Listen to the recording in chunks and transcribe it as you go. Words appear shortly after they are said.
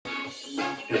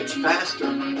It's faster,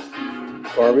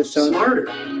 Garbage time. smarter,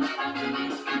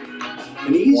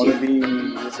 and easier.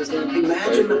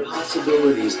 Imagine the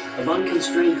possibilities of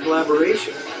unconstrained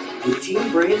collaboration. With team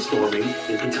brainstorming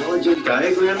and intelligent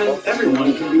diagramming,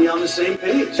 everyone can be on the same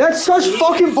page. That's such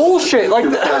fucking bullshit. Like,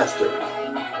 faster.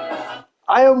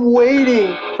 I am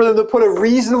waiting for them to put a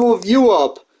reasonable view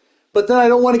up, but then I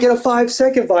don't want to get a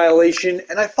 5-second violation,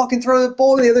 and I fucking throw the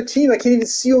ball to the other team. I can't even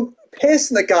see who I'm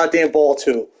passing the goddamn ball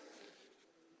to.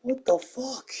 What the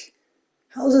fuck?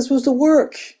 How is that supposed to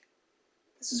work?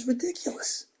 This is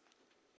ridiculous.